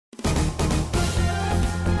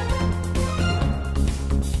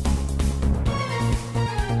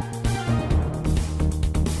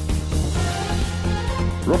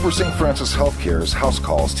Roper St. Francis Healthcare's House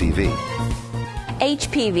Calls TV.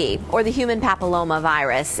 HPV, or the human papilloma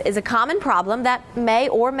virus, is a common problem that may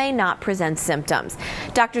or may not present symptoms.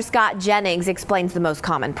 Dr. Scott Jennings explains the most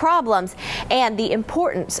common problems and the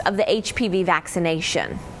importance of the HPV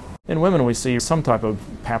vaccination. In women, we see some type of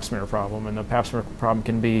pap smear problem, and the pap smear problem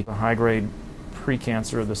can be a high-grade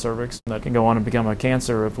precancer of the cervix that can go on and become a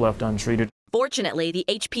cancer if left untreated. Fortunately, the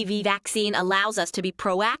HPV vaccine allows us to be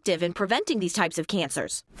proactive in preventing these types of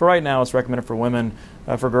cancers. For right now, it's recommended for women,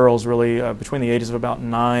 for girls really between the ages of about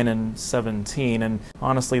 9 and 17, and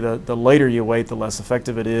honestly, the later you wait, the less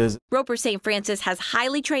effective it is. Roper St. Francis has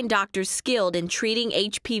highly trained doctors skilled in treating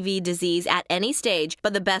HPV disease at any stage,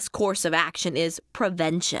 but the best course of action is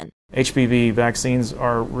prevention. HPV vaccines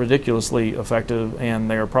are ridiculously effective,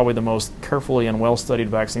 and they are probably the most carefully and well-studied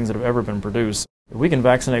vaccines that have ever been produced. If we can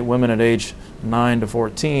vaccinate women at age 9 to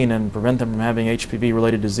 14 and prevent them from having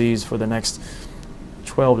HPV-related disease for the next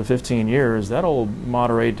 12 to 15 years, that'll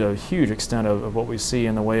moderate a huge extent of what we see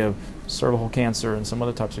in the way of cervical cancer and some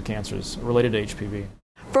other types of cancers related to HPV.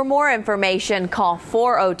 For more information, call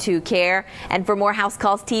 402-CARE, and for more House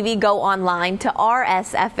Calls TV, go online to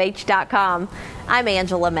rsfh.com. I'm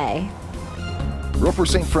Angela May. Roper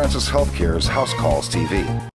St. Francis Healthcare's House Calls TV.